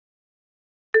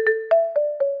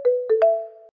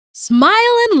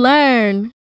Smile and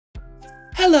learn!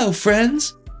 Hello,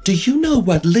 friends! Do you know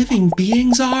what living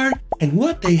beings are and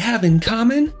what they have in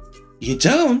common? You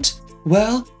don't?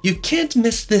 Well, you can't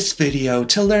miss this video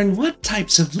to learn what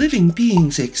types of living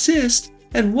beings exist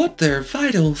and what their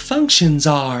vital functions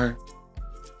are.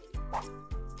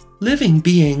 Living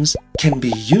beings can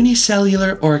be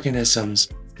unicellular organisms,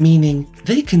 meaning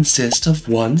they consist of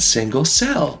one single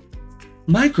cell.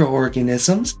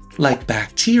 Microorganisms, like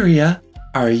bacteria,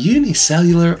 are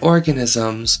unicellular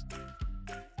organisms.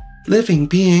 Living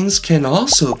beings can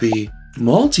also be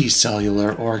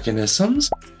multicellular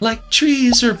organisms, like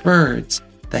trees or birds,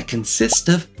 that consist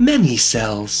of many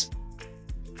cells.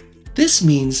 This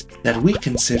means that we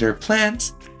consider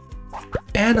plants,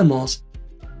 animals,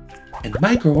 and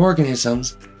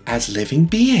microorganisms as living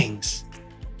beings.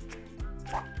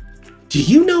 Do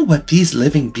you know what these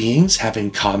living beings have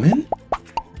in common?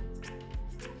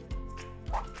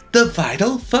 The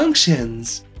vital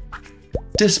functions.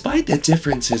 Despite the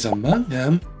differences among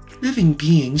them, living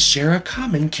beings share a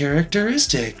common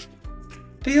characteristic.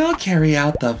 They all carry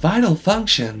out the vital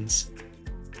functions.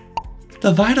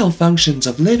 The vital functions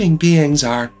of living beings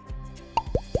are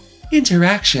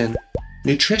interaction,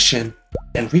 nutrition,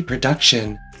 and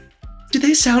reproduction. Do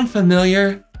they sound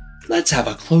familiar? Let's have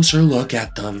a closer look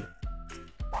at them.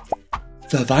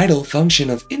 The vital function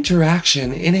of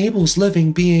interaction enables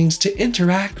living beings to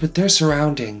interact with their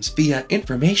surroundings via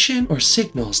information or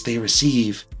signals they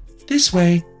receive. This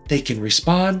way, they can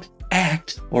respond,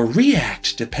 act, or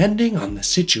react depending on the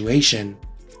situation.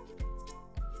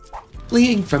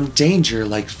 Fleeing from danger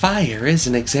like fire is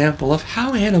an example of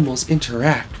how animals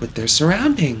interact with their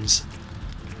surroundings.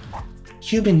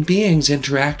 Human beings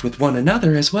interact with one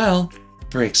another as well.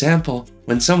 For example,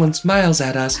 when someone smiles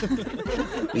at us,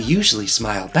 we usually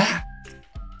smile back.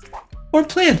 Or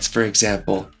plants, for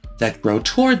example, that grow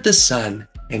toward the sun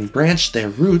and branch their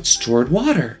roots toward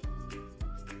water.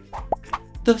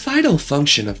 The vital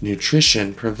function of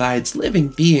nutrition provides living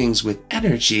beings with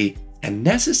energy and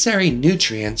necessary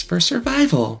nutrients for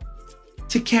survival.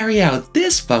 To carry out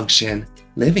this function,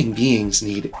 living beings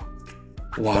need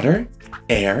water,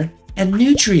 air, and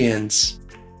nutrients.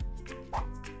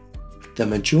 The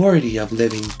majority of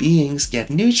living beings get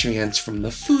nutrients from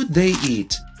the food they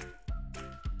eat.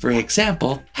 For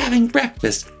example, having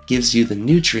breakfast gives you the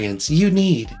nutrients you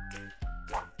need.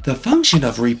 The function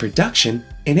of reproduction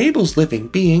enables living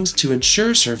beings to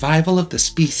ensure survival of the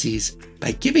species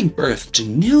by giving birth to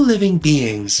new living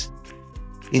beings.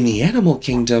 In the animal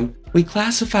kingdom, we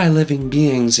classify living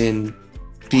beings in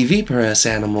viviparous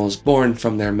animals born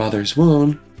from their mother's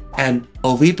womb and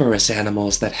oviparous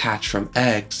animals that hatch from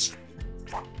eggs.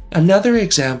 Another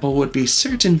example would be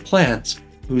certain plants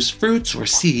whose fruits or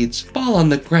seeds fall on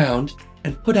the ground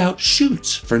and put out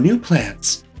shoots for new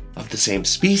plants of the same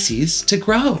species to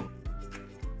grow.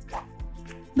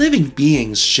 Living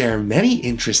beings share many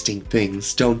interesting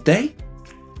things, don't they?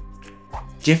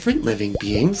 Different living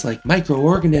beings, like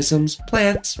microorganisms,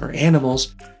 plants, or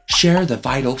animals, share the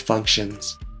vital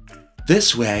functions.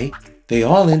 This way, they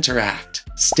all interact,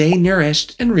 stay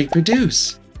nourished, and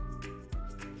reproduce.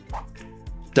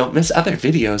 Don't miss other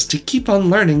videos to keep on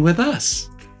learning with us.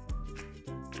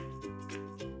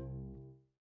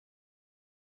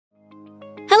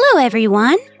 Hello,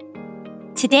 everyone.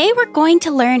 Today we're going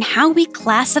to learn how we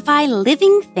classify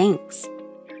living things.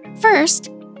 First,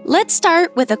 let's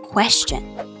start with a question.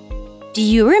 Do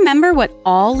you remember what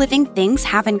all living things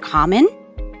have in common?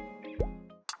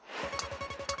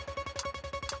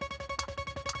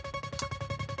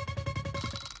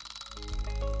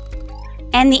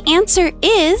 And the answer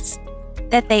is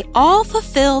that they all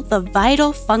fulfill the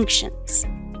vital functions.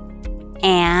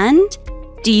 And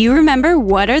do you remember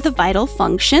what are the vital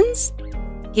functions?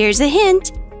 Here's a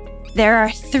hint. There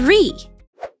are 3.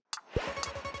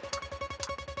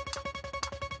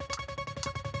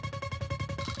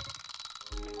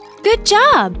 Good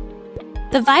job!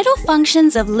 The vital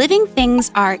functions of living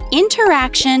things are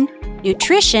interaction,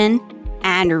 nutrition,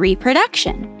 and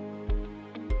reproduction.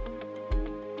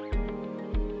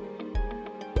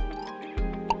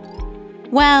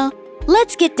 Well,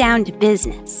 let's get down to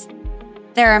business.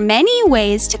 There are many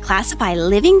ways to classify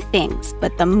living things,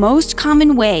 but the most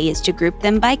common way is to group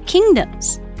them by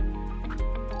kingdoms.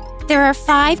 There are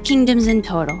 5 kingdoms in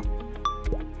total: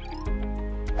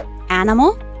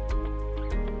 animal,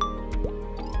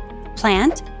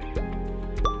 plant,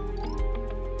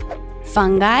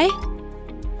 fungi,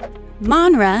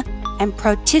 monera, and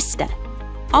protista,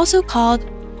 also called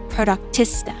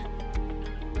protoctists.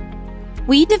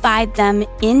 We divide them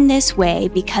in this way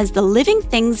because the living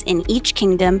things in each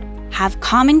kingdom have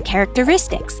common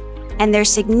characteristics, and they're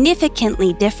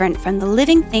significantly different from the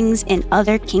living things in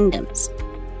other kingdoms.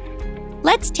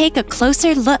 Let's take a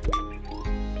closer look.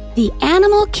 The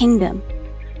animal kingdom.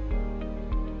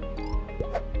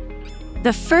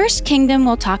 The first kingdom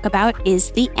we'll talk about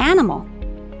is the animal.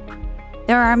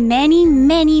 There are many,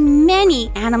 many,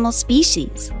 many animal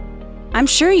species. I'm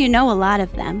sure you know a lot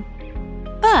of them.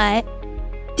 But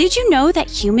did you know that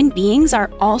human beings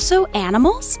are also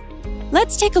animals?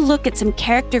 Let's take a look at some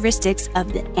characteristics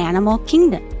of the animal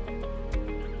kingdom.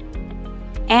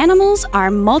 Animals are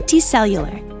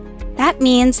multicellular. That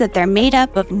means that they're made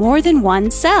up of more than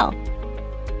one cell.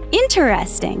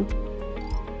 Interesting.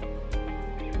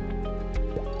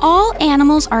 All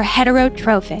animals are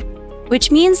heterotrophic,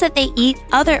 which means that they eat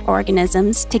other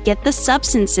organisms to get the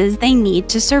substances they need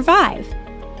to survive.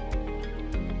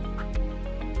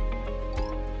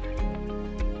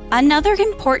 Another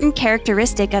important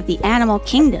characteristic of the animal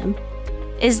kingdom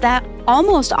is that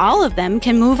almost all of them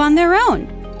can move on their own.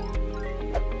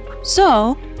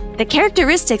 So, the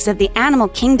characteristics of the animal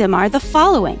kingdom are the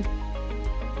following.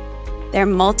 They're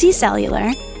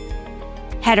multicellular,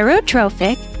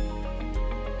 heterotrophic,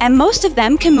 and most of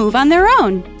them can move on their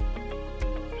own.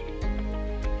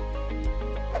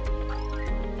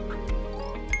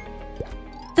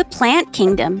 The plant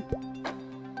kingdom.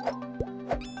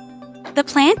 The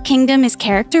plant kingdom is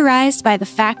characterized by the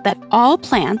fact that all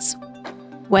plants,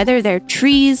 whether they're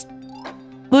trees,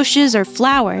 bushes, or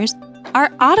flowers, are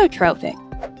autotrophic.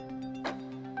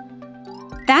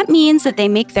 That means that they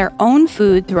make their own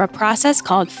food through a process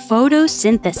called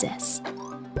photosynthesis.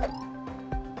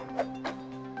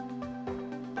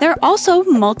 They're also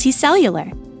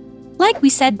multicellular. Like we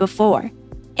said before,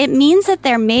 it means that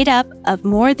they're made up of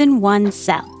more than one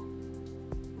cell.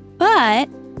 But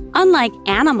unlike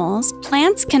animals,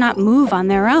 plants cannot move on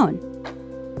their own.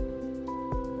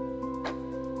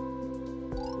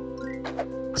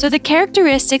 So the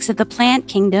characteristics of the plant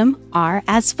kingdom are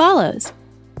as follows.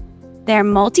 They're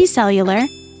multicellular,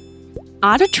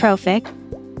 autotrophic,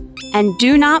 and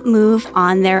do not move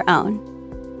on their own.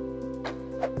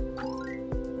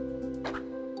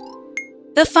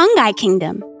 The fungi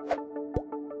kingdom.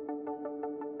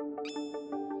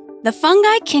 The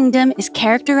fungi kingdom is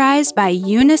characterized by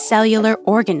unicellular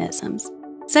organisms,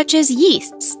 such as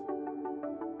yeasts,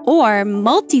 or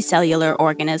multicellular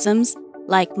organisms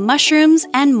like mushrooms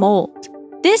and mold.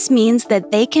 This means that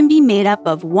they can be made up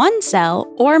of one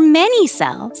cell or many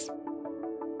cells.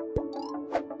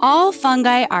 All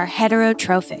fungi are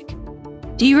heterotrophic.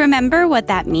 Do you remember what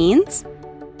that means?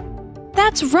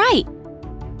 That's right!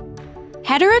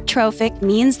 Heterotrophic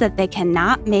means that they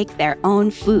cannot make their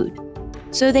own food,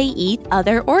 so they eat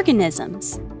other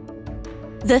organisms.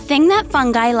 The thing that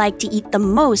fungi like to eat the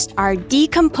most are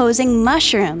decomposing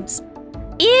mushrooms.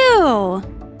 Ew!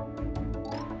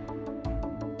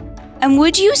 And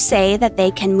would you say that they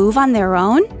can move on their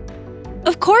own?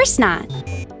 Of course not.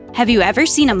 Have you ever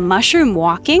seen a mushroom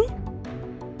walking?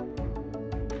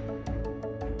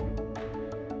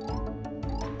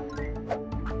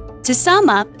 To sum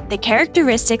up, the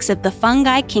characteristics of the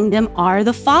fungi kingdom are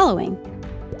the following.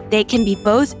 They can be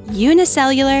both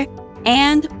unicellular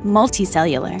and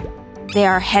multicellular. They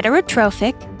are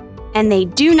heterotrophic, and they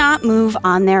do not move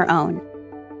on their own.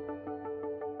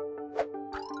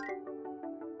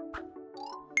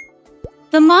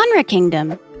 The Monra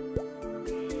kingdom.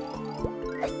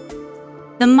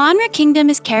 The Monra kingdom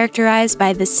is characterized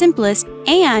by the simplest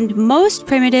and most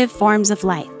primitive forms of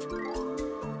life.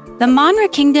 The Monra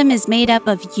kingdom is made up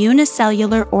of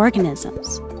unicellular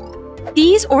organisms.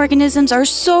 These organisms are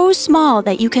so small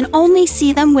that you can only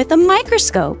see them with a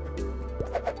microscope.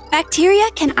 Bacteria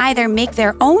can either make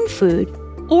their own food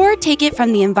or take it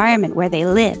from the environment where they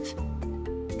live.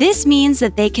 This means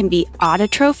that they can be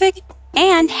autotrophic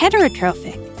and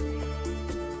heterotrophic.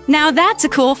 Now that's a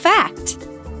cool fact.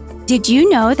 Did you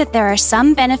know that there are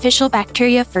some beneficial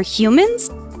bacteria for humans?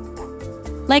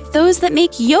 Like those that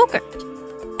make yogurt,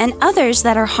 and others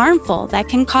that are harmful that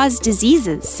can cause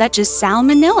diseases such as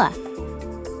salmonella.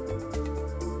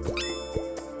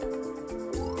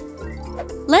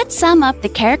 Let's sum up the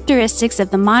characteristics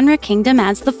of the Monra kingdom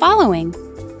as the following.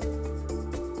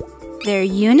 They're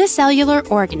unicellular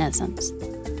organisms.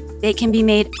 They can be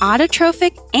made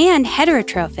autotrophic and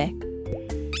heterotrophic.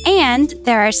 And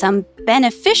there are some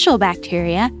beneficial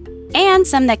bacteria and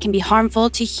some that can be harmful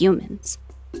to humans.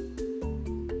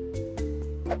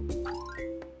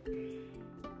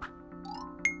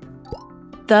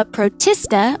 The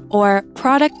Protista or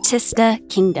Protoctista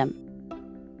kingdom.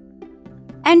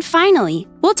 And finally,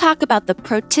 we'll talk about the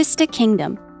Protista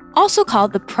kingdom, also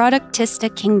called the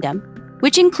Protoctista kingdom,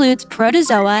 which includes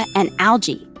protozoa and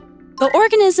algae. The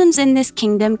organisms in this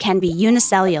kingdom can be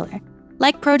unicellular,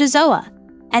 like protozoa,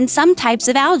 and some types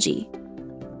of algae,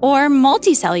 or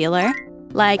multicellular,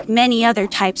 like many other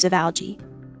types of algae.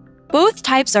 Both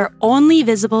types are only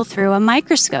visible through a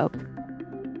microscope.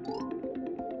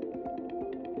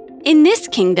 In this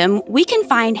kingdom, we can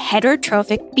find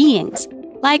heterotrophic beings,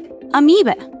 like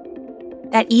amoeba,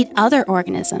 that eat other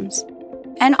organisms,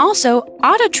 and also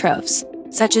autotrophs,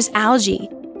 such as algae,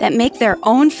 that make their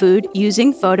own food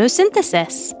using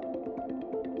photosynthesis.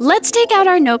 Let's take out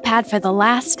our notepad for the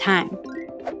last time.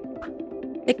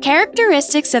 The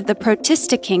characteristics of the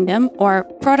protista kingdom, or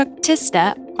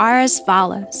protoctista, are as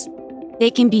follows. They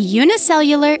can be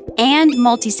unicellular and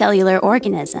multicellular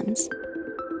organisms.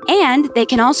 And they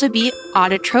can also be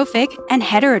autotrophic and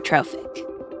heterotrophic.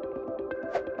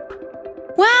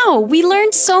 Wow, we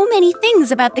learned so many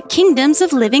things about the kingdoms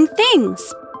of living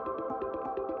things.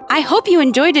 I hope you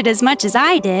enjoyed it as much as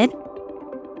I did.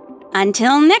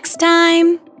 Until next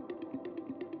time!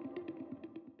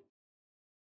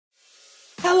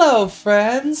 Hello,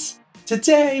 friends!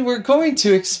 Today we're going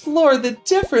to explore the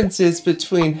differences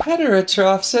between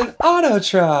heterotrophs and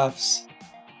autotrophs.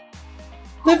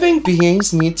 Living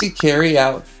beings need to carry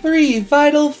out 3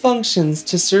 vital functions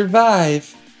to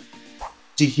survive.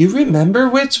 Do you remember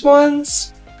which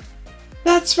ones?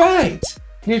 That's right!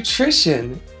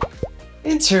 Nutrition,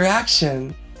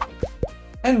 interaction,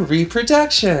 and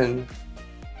reproduction.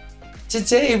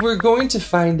 Today we're going to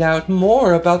find out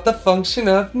more about the function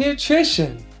of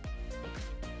nutrition.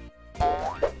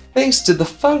 Thanks to the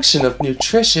function of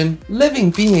nutrition, living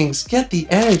beings get the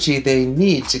energy they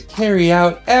need to carry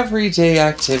out everyday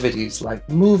activities like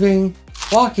moving,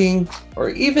 walking,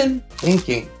 or even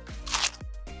thinking.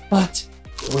 But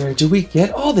where do we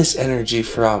get all this energy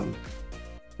from?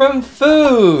 From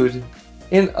food!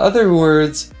 In other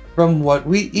words, from what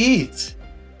we eat.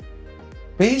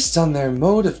 Based on their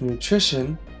mode of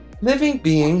nutrition, living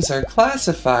beings are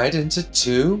classified into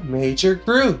 2 major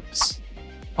groups: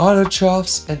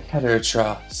 autotrophs and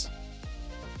heterotrophs.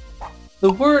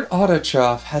 The word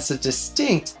autotroph has a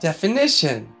distinct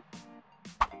definition.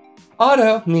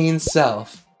 Auto means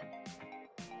self,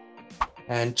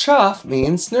 and troph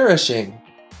means nourishing.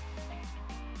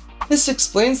 This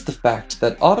explains the fact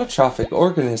that autotrophic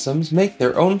organisms make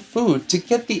their own food to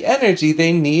get the energy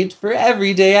they need for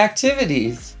everyday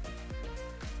activities.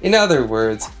 In other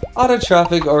words,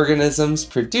 autotrophic organisms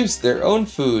produce their own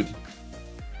food.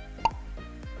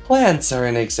 Plants are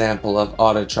an example of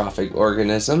autotrophic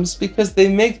organisms because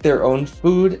they make their own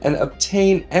food and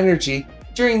obtain energy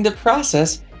during the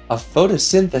process of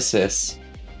photosynthesis.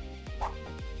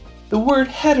 The word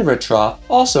heterotroph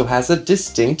also has a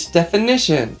distinct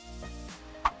definition.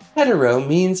 Hetero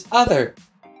means other,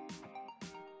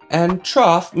 and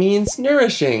troph means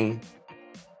nourishing.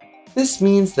 This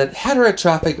means that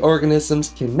heterotrophic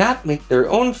organisms cannot make their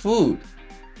own food.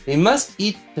 They must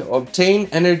eat to obtain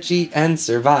energy and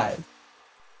survive.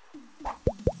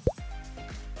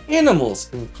 Animals,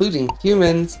 including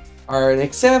humans, are an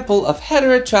example of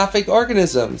heterotrophic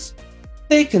organisms.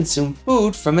 They consume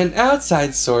food from an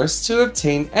outside source to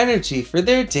obtain energy for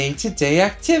their day-to-day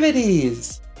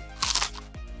activities.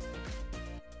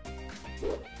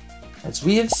 As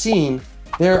we have seen,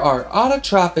 there are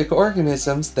autotrophic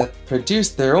organisms that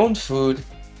produce their own food,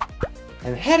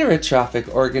 and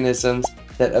heterotrophic organisms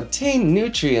that obtain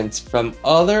nutrients from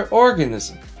other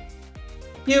organisms.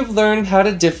 You've learned how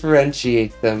to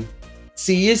differentiate them.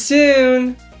 See you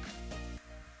soon!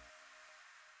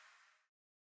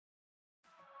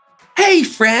 Hey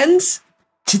friends!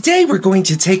 Today we're going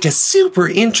to take a super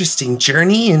interesting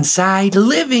journey inside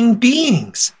living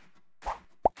beings.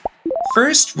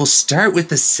 First, we'll start with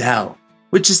the cell,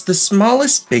 which is the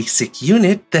smallest basic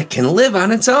unit that can live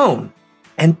on its own.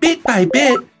 And bit by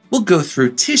bit, we'll go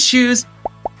through tissues,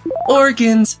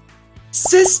 organs,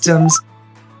 systems,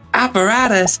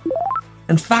 apparatus,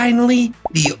 and finally,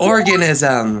 the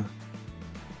organism.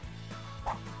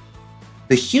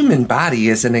 The human body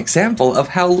is an example of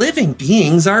how living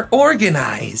beings are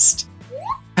organized.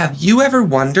 Have you ever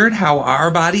wondered how our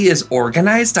body is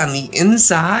organized on the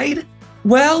inside?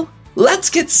 Well, let's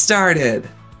get started.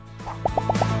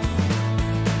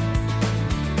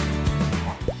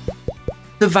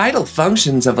 The vital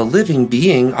functions of a living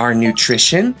being are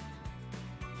nutrition,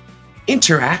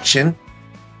 interaction,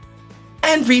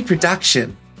 and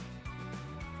reproduction.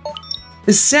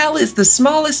 The cell is the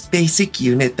smallest basic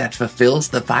unit that fulfills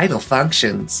the vital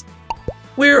functions.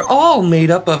 We're all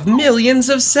made up of millions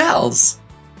of cells.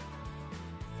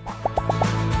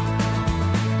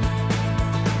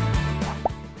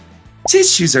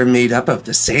 Tissues are made up of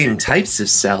the same types of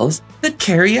cells that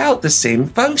carry out the same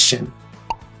function.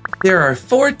 There are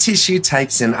 4 tissue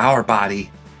types in our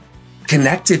body: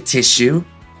 connective tissue,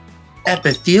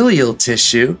 epithelial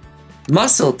tissue,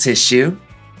 muscle tissue,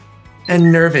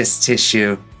 and nervous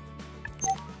tissue.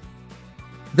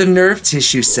 The nerve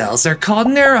tissue cells are called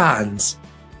neurons.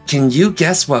 Can you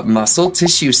guess what muscle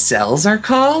tissue cells are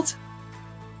called?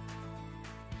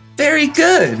 Very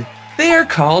good! They are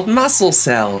called muscle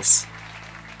cells.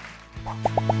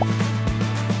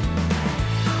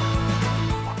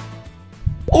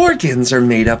 Organs are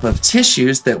made up of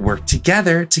tissues that work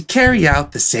together to carry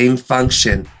out the same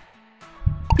function.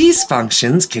 These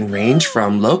functions can range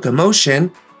from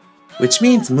locomotion, which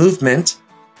means movement,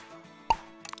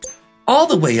 all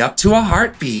the way up to a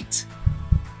heartbeat.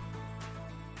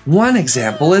 One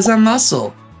example is a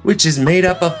muscle, which is made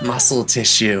up of muscle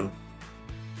tissue.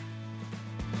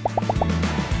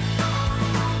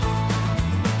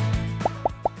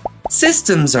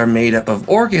 Systems are made up of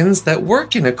organs that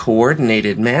work in a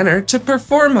coordinated manner to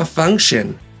perform a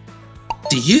function.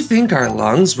 Do you think our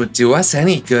lungs would do us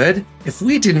any good if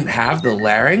we didn't have the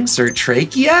larynx or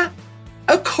trachea?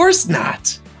 Of course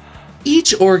not!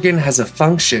 Each organ has a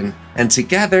function, and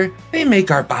together they make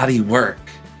our body work.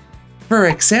 For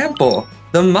example,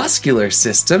 the muscular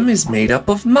system is made up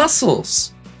of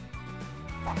muscles.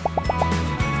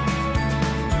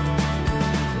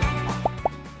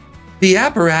 The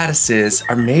apparatuses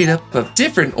are made up of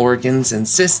different organs and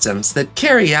systems that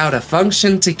carry out a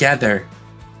function together.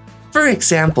 For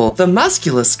example, the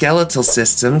musculoskeletal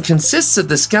system consists of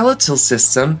the skeletal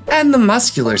system and the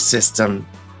muscular system.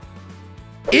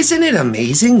 Isn't it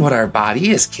amazing what our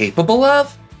body is capable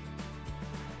of?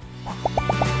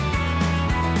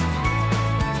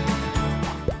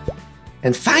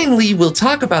 And finally, we'll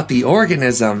talk about the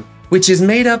organism, which is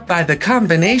made up by the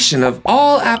combination of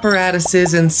all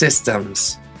apparatuses and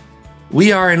systems.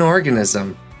 We are an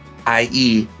organism,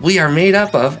 i.e., we are made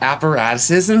up of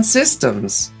apparatuses and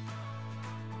systems.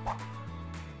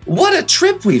 What a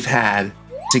trip we've had!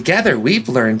 Together we've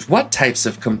learned what types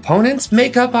of components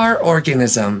make up our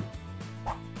organism.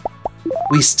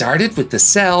 We started with the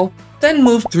cell, then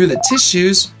moved through the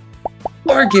tissues,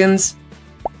 organs,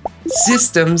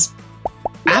 systems,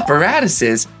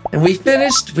 apparatuses, and we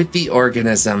finished with the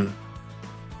organism.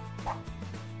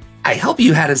 I hope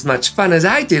you had as much fun as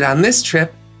I did on this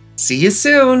trip. See you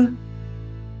soon!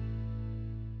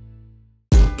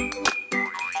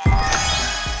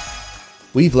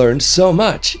 We've learned so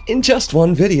much in just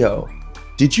one video.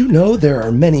 Did you know there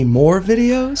are many more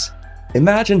videos?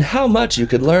 Imagine how much you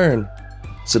could learn.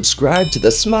 Subscribe to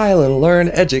the Smile and Learn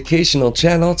educational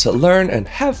channel to learn and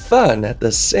have fun at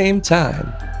the same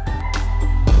time.